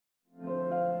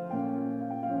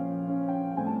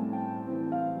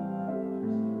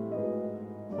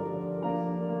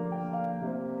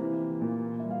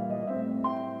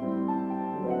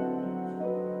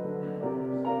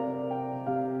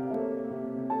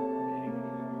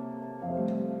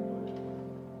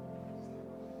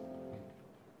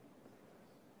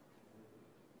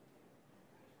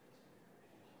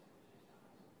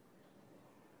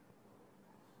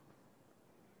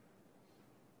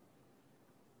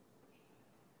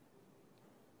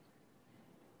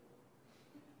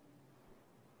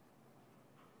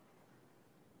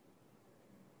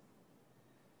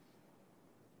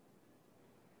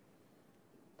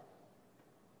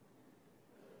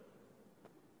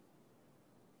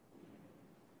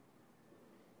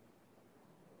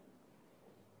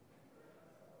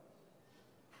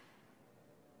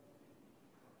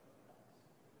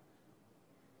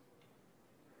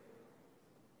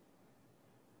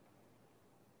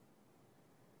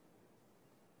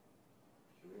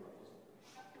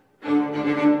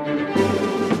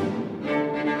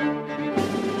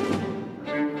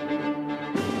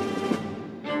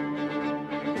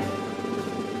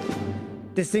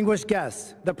Distinguished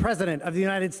guests, the President of the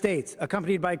United States,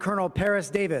 accompanied by Colonel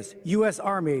Paris Davis, U.S.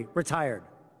 Army, retired.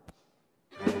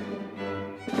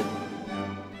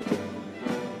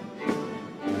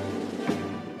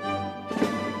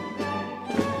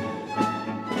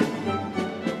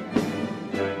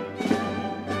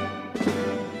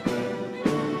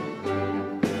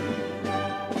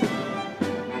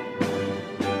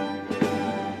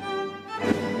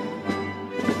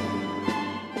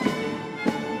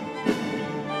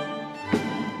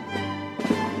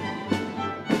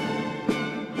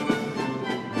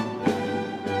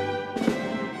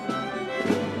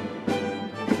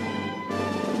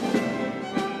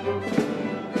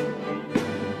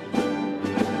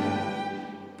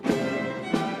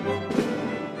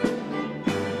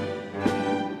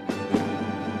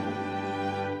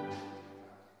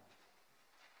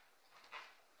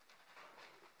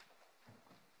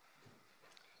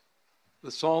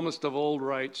 The psalmist of old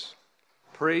writes,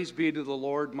 "Praise be to the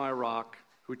Lord my rock,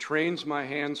 who trains my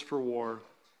hands for war,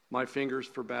 my fingers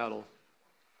for battle.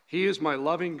 He is my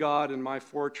loving God and my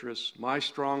fortress, my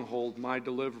stronghold, my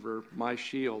deliverer, my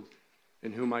shield,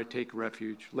 in whom I take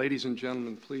refuge." Ladies and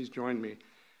gentlemen, please join me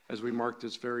as we mark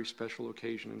this very special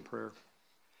occasion in prayer.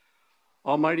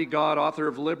 Almighty God, author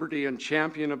of liberty and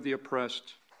champion of the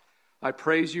oppressed, I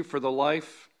praise you for the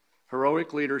life,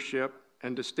 heroic leadership,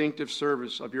 and distinctive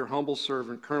service of your humble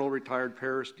servant, Colonel Retired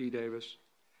Paris D. Davis.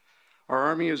 Our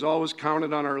Army has always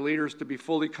counted on our leaders to be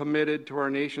fully committed to our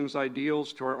nation's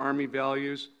ideals, to our Army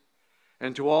values,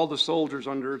 and to all the soldiers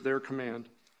under their command.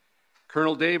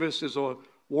 Colonel Davis is a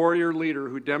warrior leader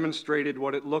who demonstrated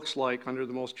what it looks like under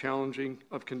the most challenging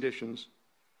of conditions.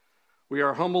 We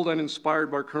are humbled and inspired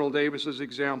by Colonel Davis's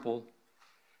example.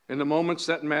 In the moments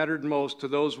that mattered most to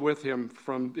those with him,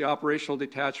 from the Operational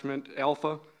Detachment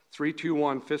Alpha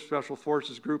 321 5th Special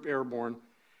Forces Group Airborne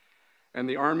and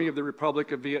the Army of the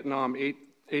Republic of Vietnam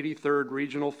 83rd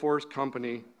Regional Force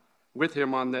Company with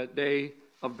him on that day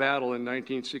of battle in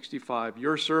 1965,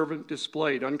 your servant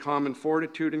displayed uncommon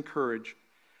fortitude and courage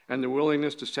and the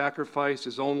willingness to sacrifice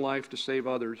his own life to save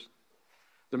others.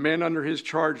 The men under his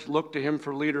charge looked to him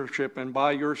for leadership, and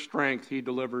by your strength he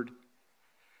delivered.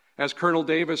 As Colonel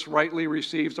Davis rightly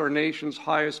receives our nation's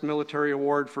highest military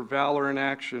award for valor in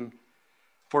action,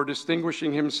 for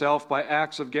distinguishing himself by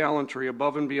acts of gallantry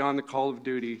above and beyond the call of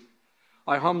duty,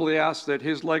 I humbly ask that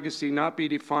his legacy not be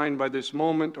defined by this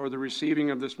moment or the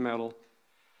receiving of this medal,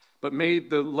 but may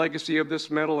the legacy of this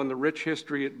medal and the rich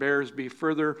history it bears be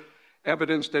further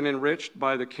evidenced and enriched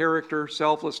by the character,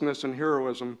 selflessness, and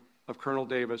heroism of Colonel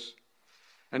Davis.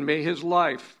 And may his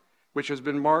life, which has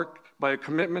been marked by a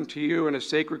commitment to you and a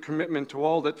sacred commitment to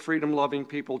all that freedom-loving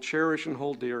people cherish and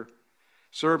hold dear,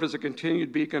 serve as a continued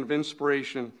beacon of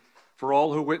inspiration for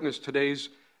all who witness today's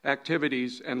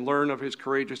activities and learn of his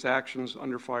courageous actions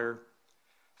under fire.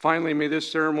 Finally, may this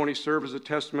ceremony serve as a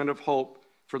testament of hope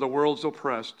for the world's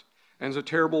oppressed and as a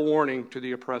terrible warning to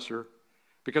the oppressor,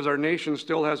 because our nation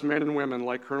still has men and women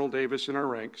like Colonel Davis in our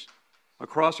ranks,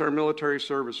 across our military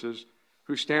services,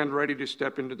 who stand ready to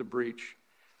step into the breach.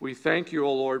 We thank you,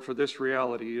 O Lord, for this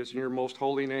reality. It is in your most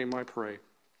holy name I pray.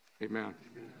 Amen.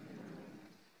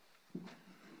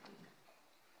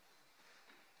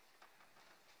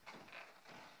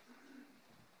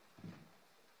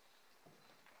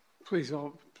 Please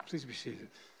be seated.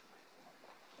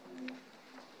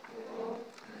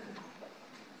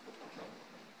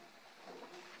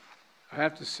 I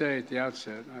have to say at the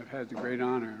outset, I've had the great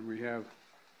honor, and we have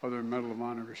other Medal of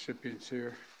Honor recipients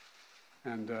here,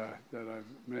 and that I've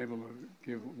been able to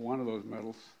give one of those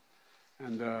medals.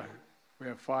 And we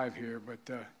have 5 here,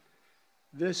 but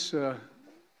this,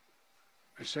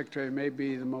 Secretary, may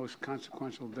be the most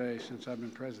consequential day since I've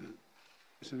been president.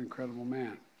 It's an incredible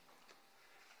man.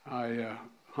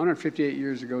 158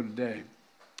 years ago today,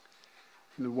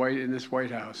 in this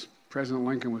White House, President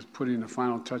Lincoln was putting the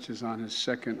final touches on his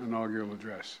second inaugural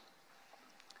address.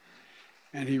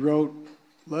 And he wrote,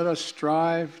 "Let us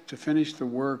strive to finish the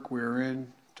work we are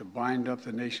in, to bind up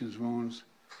the nation's wounds,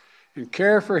 and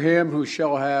care for him who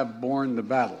shall have borne the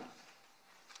battle."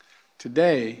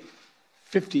 Today,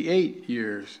 58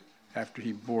 years after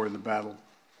he bore the battle,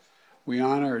 we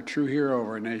honor a true hero of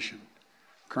our nation,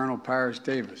 Colonel Paris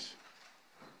Davis.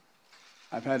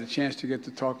 I've had a chance to get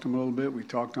to talk to him a little bit. We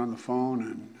talked on the phone,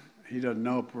 and he doesn't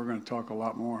know, but we're going to talk a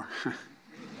lot more.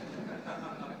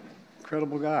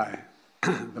 Incredible guy.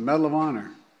 The Medal of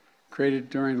Honor, created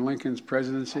during Lincoln's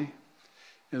presidency,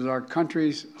 is our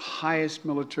country's highest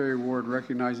military award,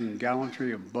 recognizing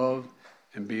gallantry above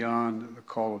and beyond the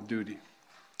call of duty.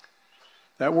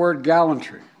 That word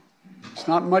gallantry, it's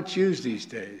not much used these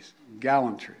days,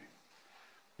 gallantry.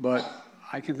 But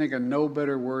I can think of no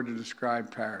better word to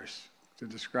describe Paris, to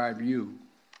describe you.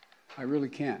 I really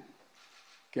can't.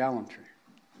 Gallantry.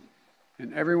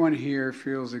 And everyone here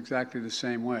feels exactly the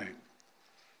same way.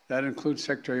 That includes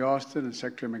Secretary Austin and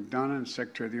Secretary McDonough and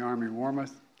Secretary of the Army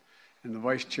Wormuth and the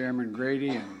Vice Chairman Grady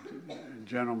and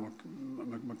General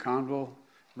McConville,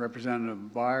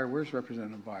 Representative Beyer. Where's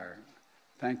Representative Beyer?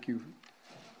 Thank you.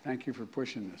 Thank you for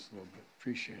pushing this a little bit.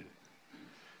 Appreciate it.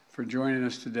 For joining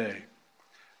us today.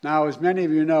 Now, as many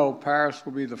of you know, Paris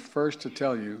will be the first to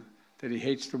tell you that he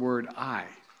hates the word I,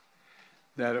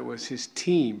 that it was his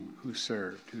team who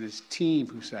served and his team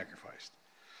who sacrificed.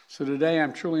 So today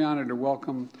I'm truly honored to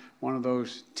welcome one of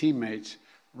those teammates,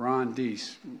 Ron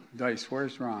Dice.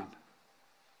 Where's Ron?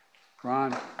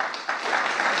 Ron.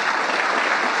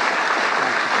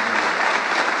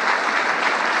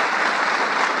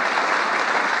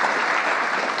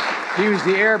 He was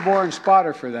the airborne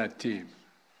spotter for that team.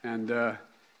 And it was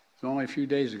only a few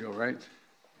days ago, right?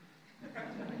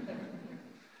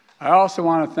 I also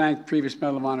want to thank previous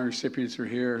Medal of Honor recipients who are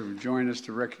here, who joined us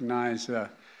to recognize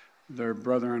their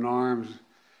brother-in-arms,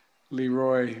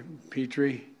 Leroy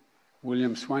Petrie,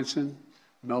 William Swenson,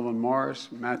 Melvin Morris,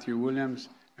 Matthew Williams,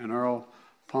 and Earl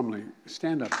Pumley.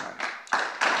 Stand up, guys.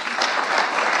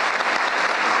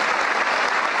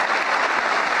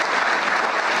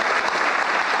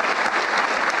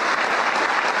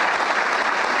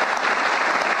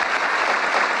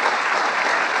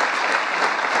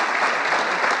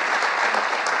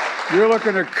 You're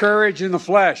looking at courage in the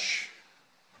flesh.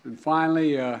 And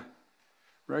finally,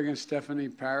 Regan Stephanie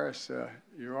Paris,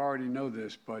 you already know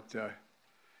this, but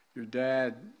your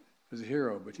dad was a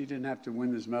hero, but he didn't have to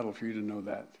win this medal for you to know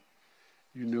that.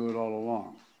 You knew it all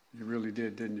along. You really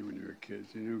did, didn't you, when you were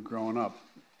kids? You knew growing up.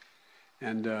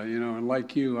 And, and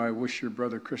like you, I wish your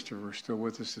brother Christopher were still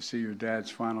with us to see your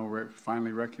dad's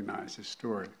finally recognize his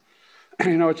story.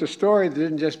 It's a story that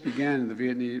didn't just begin in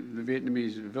the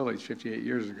Vietnamese village 58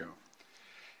 years ago.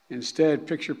 Instead,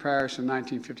 picture Paris in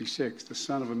 1956, the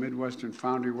son of a Midwestern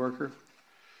foundry worker,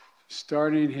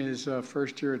 starting his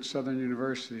first year at Southern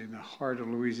University in the heart of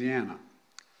Louisiana.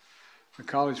 The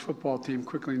college football team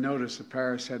quickly noticed that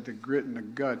Paris had the grit and the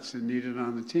guts it needed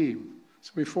on the team.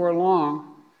 So before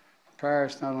long,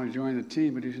 Paris not only joined the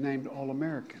team, but he was named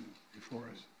All-American before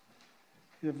us.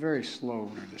 He's a very slow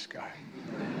learner, this guy.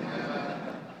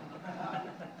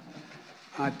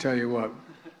 I tell you what.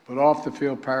 But off the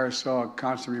field, Paris saw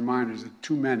constant reminders that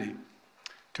to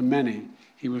many,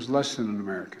 he was less than an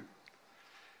American.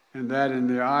 And that in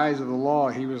the eyes of the law,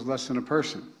 he was less than a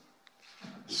person.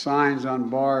 Signs on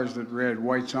bars that read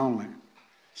whites only.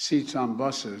 Seats on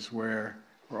buses were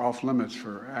off limits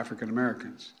for African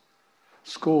Americans.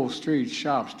 Schools, streets,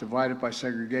 shops divided by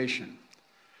segregation.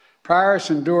 Paris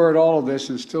endured all of this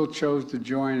and still chose to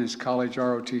join his college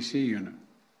ROTC unit.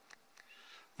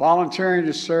 Volunteering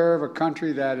to serve a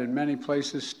country that in many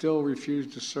places still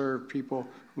refused to serve people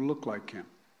who looked like him.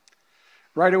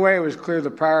 Right away, it was clear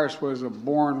that Paris was a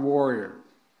born warrior.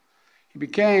 He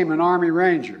became an Army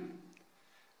Ranger.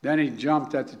 Then he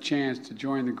jumped at the chance to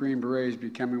join the Green Berets,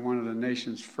 becoming one of the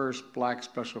nation's first black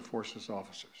Special Forces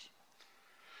officers.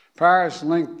 Paris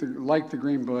liked the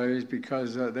Green Berets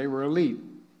because they were elite.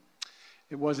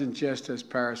 It wasn't just, as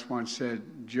Paris once said,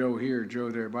 Joe here,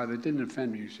 Joe there. By the way, it didn't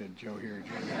offend me you said Joe here,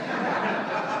 Joe there. You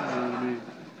know what I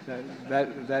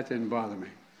mean? That didn't bother me.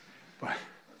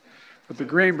 But the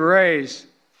Green Berets,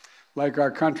 like our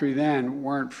country then,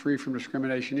 weren't free from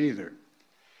discrimination either.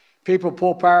 People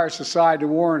pulled Paris aside to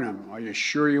warn him, are you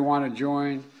sure you want to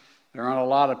join? There aren't a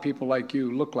lot of people like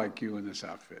you, look like you in this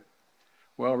outfit.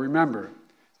 Well, remember,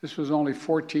 this was only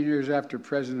 14 years after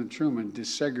President Truman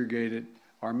desegregated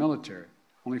our military.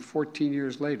 Only 14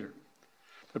 years later.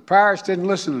 But Paris didn't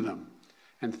listen to them,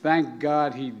 and thank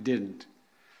God he didn't.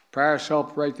 Paris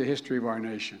helped write the history of our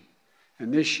nation.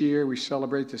 And this year, we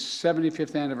celebrate the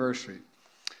 75th anniversary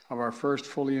of our first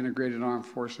fully integrated armed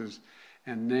forces,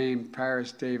 and name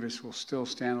Paris Davis will still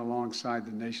stand alongside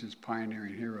the nation's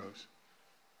pioneering heroes.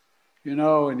 You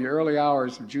know, in the early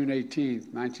hours of June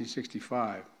 18th,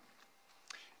 1965,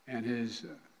 and his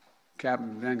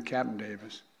then Captain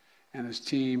Davis, and his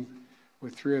team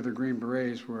with 3 of the Green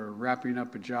Berets were wrapping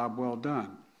up a job well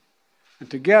done. And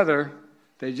together,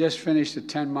 they just finished a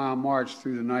 10-mile march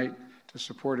through the night to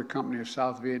support a company of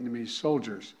South Vietnamese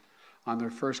soldiers on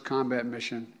their first combat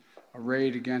mission, a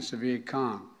raid against the Viet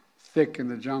Cong, thick in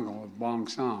the jungle of Bong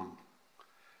Song.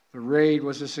 The raid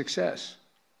was a success.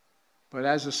 But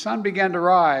as the sun began to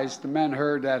rise, the men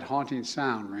heard that haunting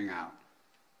sound ring out.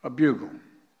 A bugle,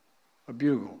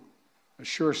 a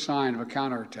sure sign of a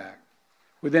counterattack.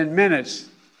 Within minutes,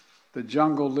 the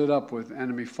jungle lit up with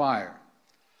enemy fire.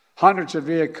 Hundreds of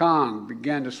Viet Cong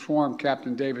began to swarm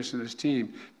Captain Davis and his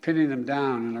team, pinning them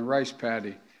down in a rice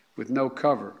paddy with no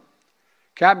cover.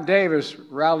 Captain Davis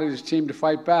rallied his team to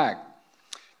fight back.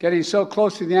 Getting so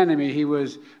close to the enemy, he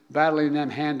was battling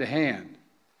them hand to hand.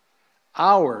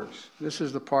 Hours, this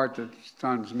is the part that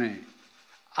stuns me,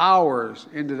 hours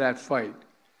into that fight,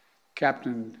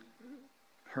 Captain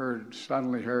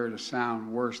suddenly heard a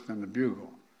sound worse than the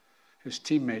bugle, his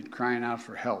teammate crying out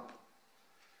for help.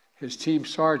 His team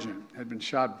sergeant had been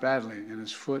shot badly in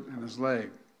his foot and his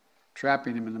leg,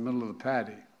 trapping him in the middle of the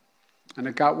paddy. And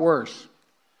it got worse.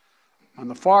 On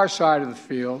the far side of the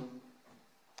field,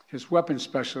 his weapons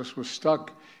specialist was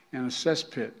stuck in a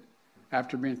cesspit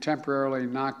after being temporarily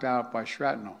knocked out by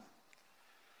shrapnel.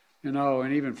 You know,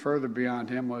 and even further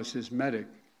beyond him was his medic,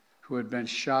 who had been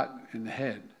shot in the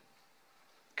head.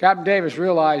 Captain Davis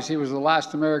realized he was the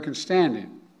last American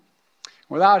standing.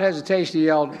 Without hesitation, he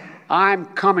yelled, "I'm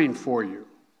coming for you.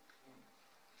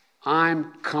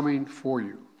 I'm coming for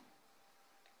you."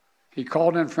 He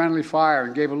called in friendly fire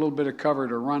and gave a little bit of cover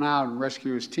to run out and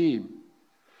rescue his team.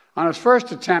 On his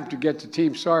first attempt to get to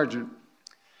Team Sergeant,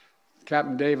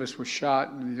 Captain Davis was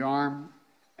shot in the arm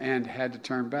and had to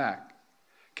turn back.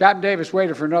 Captain Davis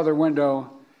waited for another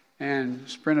window and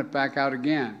sprinted back out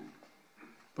again.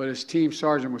 But his team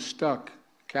sergeant was stuck.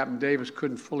 Captain Davis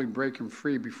couldn't fully break him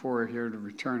free before he had to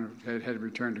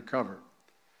return to cover.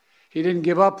 He didn't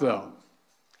give up, though.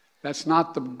 That's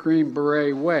not the Green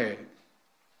Beret way.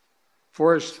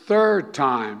 For his third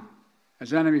time,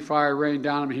 as enemy fire rained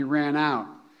down him, he ran out.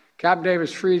 Captain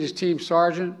Davis freed his team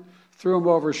sergeant, threw him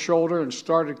over his shoulder, and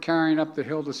started carrying up the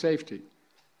hill to safety.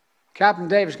 Captain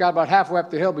Davis got about halfway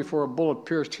up the hill before a bullet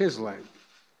pierced his leg.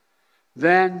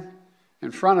 Then,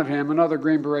 in front of him, another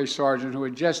Green Beret sergeant who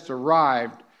had just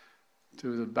arrived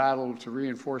to the battle to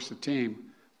reinforce the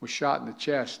team was shot in the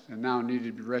chest and now needed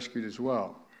to be rescued as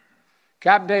well.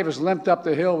 Captain Davis limped up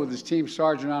the hill with his team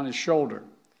sergeant on his shoulder.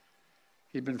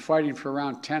 He'd been fighting for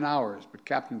around 10 hours, but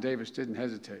Captain Davis didn't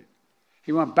hesitate.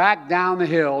 He went back down the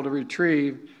hill to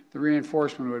retrieve the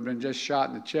reinforcement who had been just shot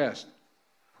in the chest,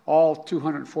 all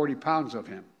 240 pounds of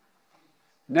him.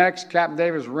 Next, Captain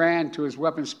Davis ran to his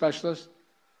weapons specialist,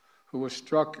 who was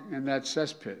struck in that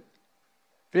cesspit.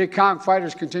 Viet Cong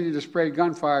fighters continued to spray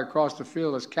gunfire across the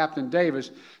field as Captain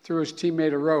Davis threw his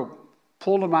teammate a rope,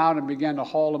 pulled him out, and began to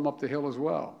haul him up the hill as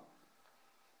well.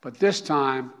 But by this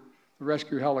time, the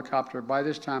rescue helicopter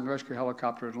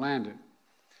had landed.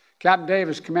 Captain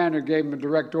Davis' commander gave him a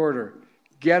direct order,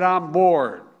 "Get on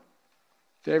board."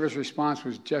 Davis' response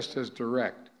was just as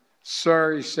direct.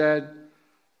 "Sir," he said,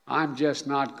 "I'm just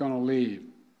not going to leave.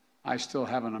 I still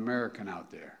have an American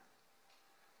out there."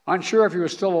 Unsure if he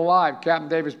was still alive, Captain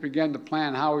Davis began to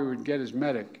plan how he would get his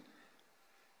medic.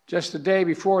 Just the day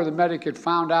before, the medic had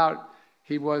found out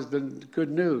he was the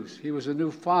good news. He was a new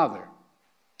father.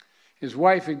 His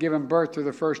wife had given birth to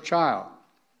their first child.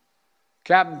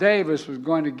 Captain Davis was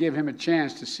going to give him a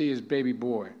chance to see his baby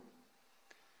boy.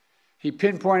 He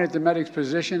pinpointed the medic's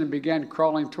position and began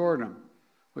crawling toward him,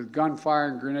 with gunfire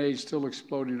and grenades still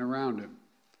exploding around him.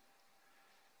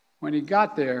 When he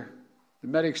got there, the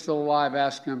medic, still alive,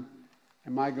 asked him,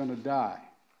 "Am I going to die?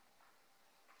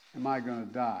 Am I going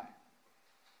to die?"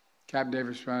 Captain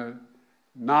Davis responded,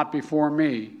 "Not before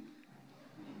me."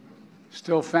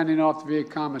 Still fending off the Viet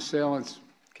Cong assailants,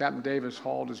 Captain Davis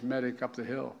hauled his medic up the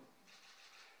hill.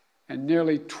 And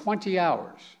nearly 20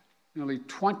 hours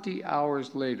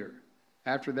later,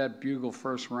 after that bugle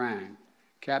first rang,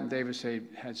 Captain Davis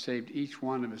had saved each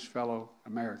one of his fellow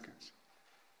Americans.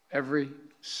 Every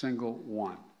single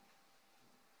one.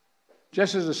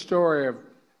 Just as the story of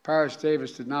Paris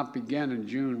Davis did not begin on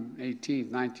June 18,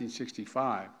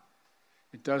 1965,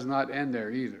 it does not end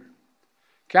there either.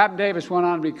 Captain Davis went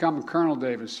on to become Colonel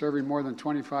Davis, serving more than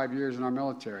 25 years in our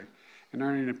military and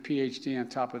earning a PhD on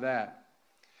top of that.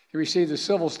 He received the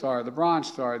Silver Star, the Bronze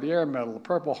Star, the Air Medal, the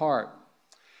Purple Heart.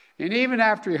 And even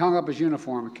after he hung up his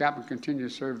uniform, the captain continued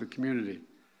to serve the community,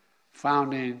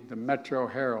 founding the Metro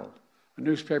Herald, a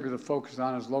newspaper that focused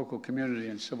on his local community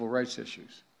and civil rights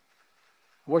issues.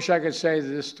 I wish I could say that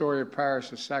this story of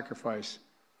Paris' sacrifice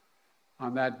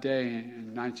on that day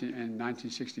in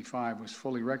 1965 was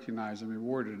fully recognized and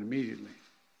rewarded immediately.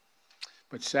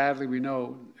 But sadly, we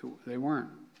know they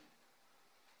weren't.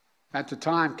 At the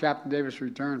time Captain Davis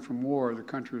returned from war, the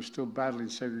country was still battling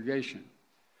segregation.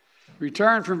 He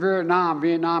returned from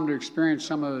Vietnam to experience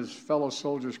some of his fellow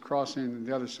soldiers crossing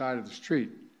the other side of the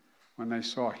street when they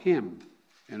saw him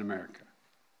in America.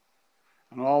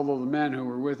 And although the men who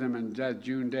were with him on that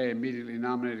June day immediately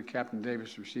nominated Captain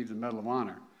Davis to receive the Medal of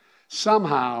Honor,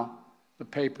 somehow the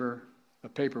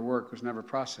paperwork was never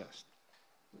processed.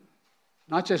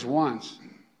 Not just once,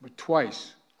 but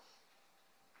twice.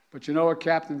 But you know what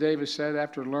Captain Davis said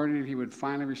after learning he would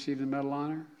finally receive the Medal of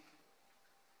Honor?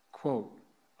 Quote,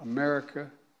 "America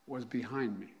was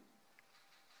behind me.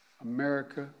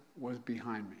 America was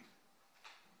behind me."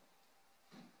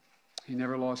 He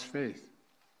never lost faith,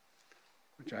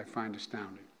 which I find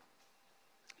astounding.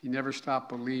 He never stopped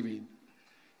believing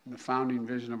in the founding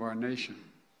vision of our nation,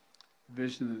 the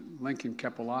vision that Lincoln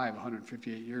kept alive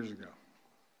 158 years ago,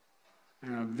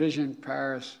 and a vision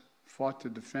Paris fought to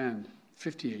defend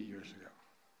 58 years ago.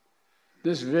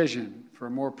 This vision for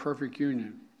a more perfect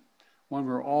union, one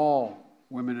where all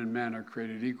women and men are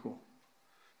created equal.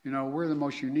 You know, we're the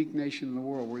most unique nation in the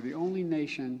world. We're the only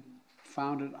nation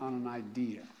founded on an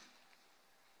idea.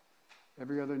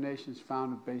 Every other nation is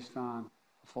founded based on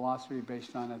a philosophy,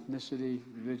 based on ethnicity,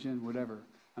 religion, whatever,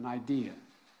 an idea.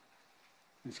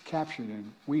 It's captured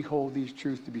in, we hold these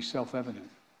truths to be self-evident,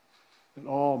 that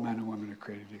all men and women are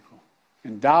created equal,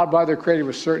 endowed by their Creator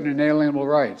with certain inalienable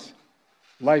rights,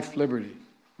 life, liberty.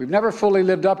 We've never fully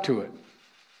lived up to it,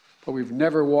 but we've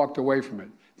never walked away from it.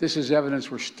 This is evidence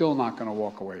we're still not going to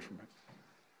walk away from it.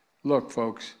 Look,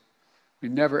 folks, we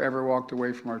never ever walked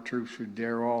away from our troops who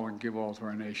dare all and give all to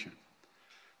our nation.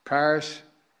 Paris,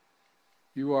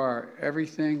 you are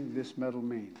everything this medal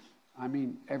means. I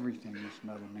mean everything this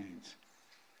medal means.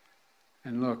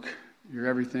 And look, you're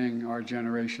everything our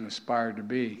generation aspired to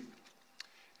be.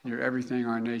 You're everything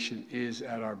our nation is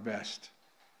at our best.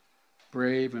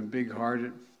 Brave and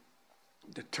big-hearted,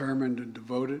 determined and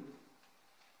devoted,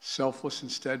 selfless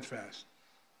and steadfast.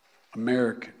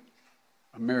 American.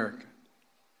 American.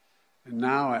 And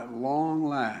now, at long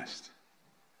last,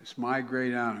 it's my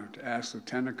great honor to ask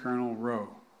Lieutenant Colonel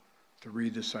Rowe to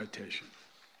read the citation.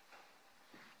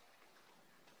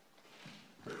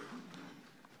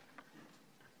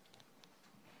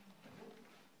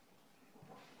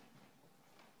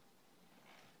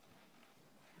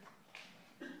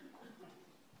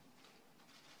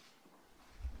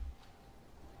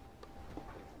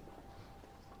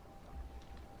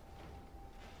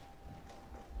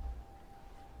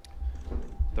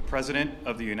 The President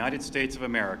of the United States of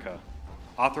America,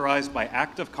 authorized by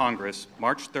Act of Congress,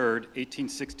 March 3,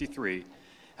 1863,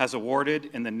 has awarded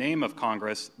in the name of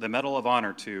Congress the Medal of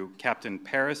Honor to Captain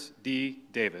Paris D.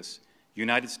 Davis,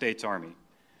 United States Army,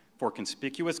 for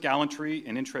conspicuous gallantry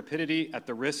and intrepidity at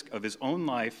the risk of his own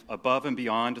life above and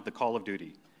beyond the call of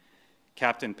duty.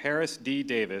 Captain Paris D.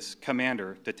 Davis,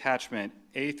 Commander, Detachment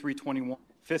A321,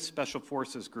 5th Special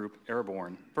Forces Group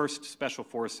Airborne, 1st Special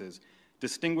Forces,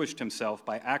 distinguished himself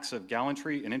by acts of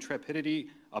gallantry and intrepidity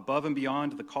above and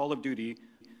beyond the call of duty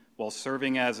while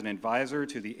serving as an advisor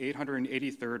to the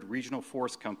 883rd Regional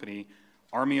Force Company,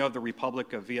 Army of the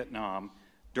Republic of Vietnam,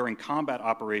 during combat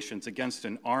operations against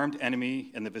an armed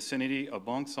enemy in the vicinity of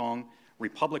Bong Son,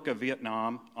 Republic of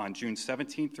Vietnam, on June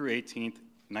 17 through 18,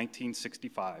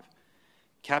 1965.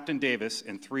 Captain Davis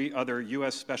and 3 other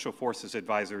U.S. Special Forces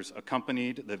advisors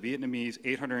accompanied the Vietnamese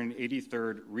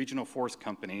 883rd Regional Force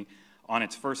Company on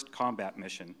its first combat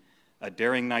mission, a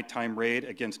daring nighttime raid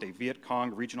against a Viet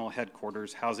Cong regional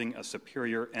headquarters housing a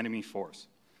superior enemy force.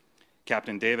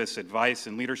 Captain Davis' advice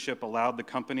and leadership allowed the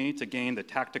company to gain the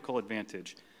tactical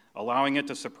advantage, allowing it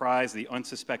to surprise the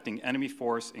unsuspecting enemy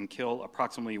force and kill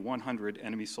approximately 100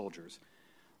 enemy soldiers.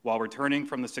 While returning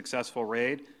from the successful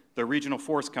raid, the Regional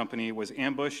Force Company was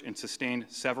ambushed and sustained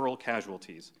several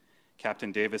casualties.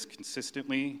 Captain Davis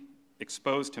consistently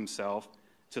exposed himself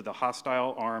to the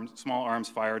hostile small arms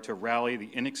fire to rally the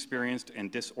inexperienced and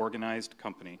disorganized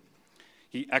company.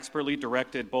 He expertly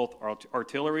directed both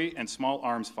artillery and small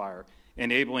arms fire,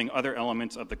 enabling other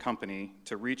elements of the company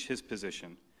to reach his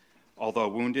position. Although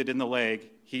wounded in the leg,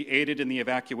 he aided in the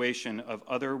evacuation of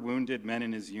other wounded men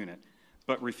in his unit,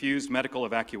 but refused medical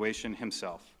evacuation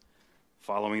himself.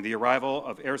 Following the arrival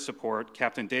of air support,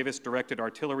 Captain Davis directed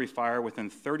artillery fire within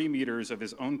 30 meters of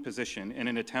his own position in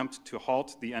an attempt to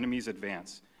halt the enemy's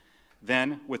advance.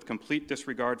 Then, with complete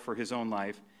disregard for his own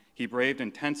life, he braved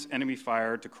intense enemy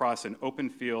fire to cross an open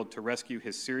field to rescue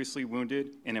his seriously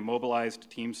wounded and immobilized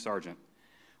team sergeant.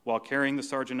 While carrying the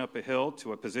sergeant up a hill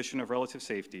to a position of relative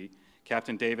safety,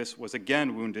 Captain Davis was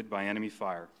again wounded by enemy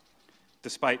fire.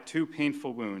 Despite 2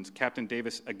 painful wounds, Captain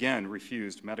Davis again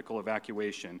refused medical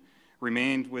evacuation,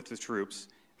 remained with the troops,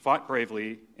 fought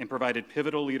bravely, and provided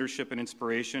pivotal leadership and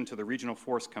inspiration to the Regional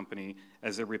Force Company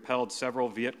as it repelled several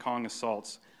Viet Cong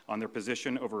assaults on their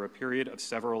position over a period of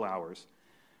several hours.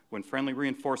 When friendly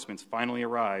reinforcements finally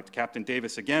arrived, Captain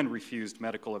Davis again refused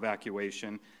medical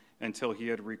evacuation until he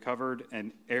had recovered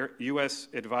an U.S.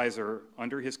 advisor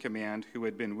under his command who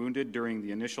had been wounded during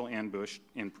the initial ambush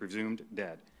and presumed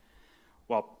dead.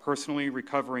 While personally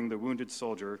recovering the wounded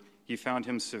soldier, he found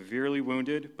him severely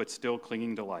wounded but still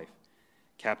clinging to life.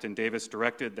 Captain Davis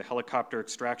directed the helicopter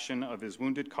extraction of his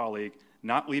wounded colleague,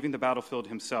 not leaving the battlefield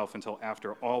himself until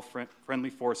after all friendly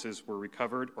forces were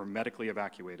recovered or medically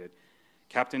evacuated.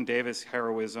 Captain Davis'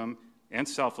 heroism and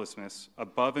selflessness,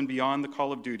 above and beyond the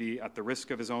call of duty at the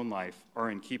risk of his own life, are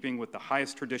in keeping with the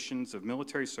highest traditions of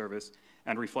military service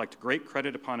and reflect great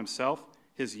credit upon himself,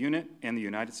 his unit, and the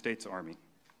United States Army.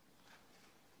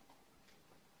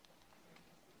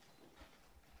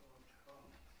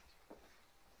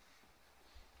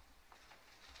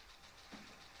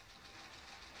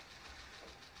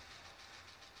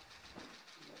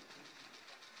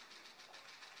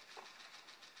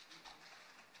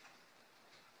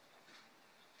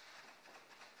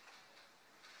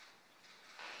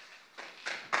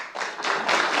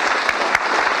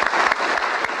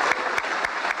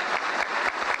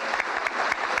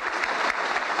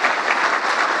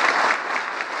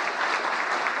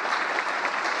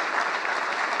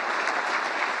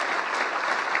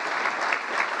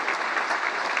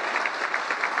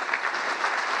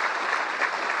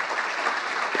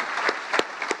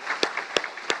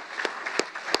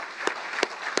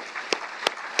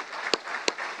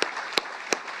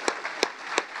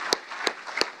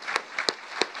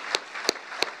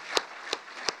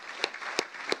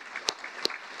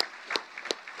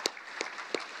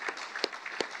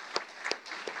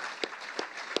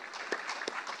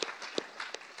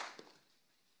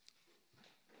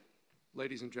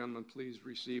 Ladies and gentlemen, please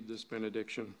receive this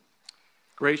benediction.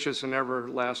 Gracious and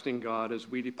everlasting God, as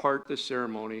we depart this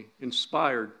ceremony,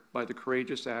 inspired by the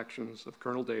courageous actions of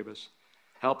Colonel Davis,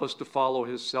 help us to follow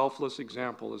his selfless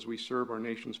example as we serve our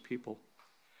nation's people.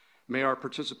 May our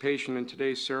participation in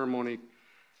today's ceremony,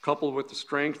 coupled with the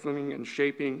strengthening and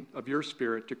shaping of your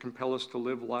spirit to compel us to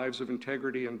live lives of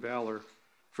integrity and valor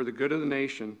for the good of the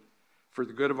nation, for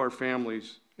the good of our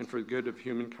families, and for the good of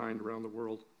humankind around the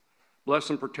world.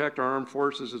 Bless and protect our armed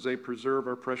forces as they preserve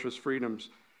our precious freedoms.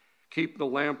 Keep the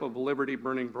lamp of liberty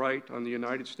burning bright on the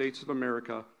United States of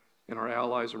America and our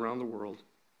allies around the world.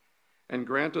 And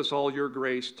grant us all your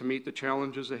grace to meet the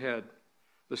challenges ahead,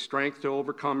 the strength to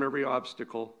overcome every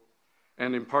obstacle,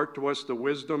 and impart to us the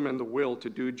wisdom and the will to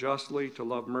do justly, to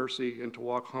love mercy, and to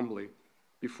walk humbly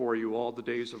before you all the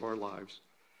days of our lives.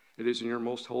 It is in your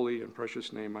most holy and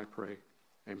precious name I pray.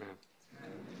 Amen.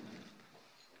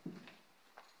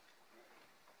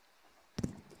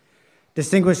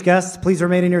 Distinguished guests, please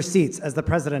remain in your seats as the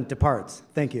President departs.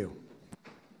 Thank you.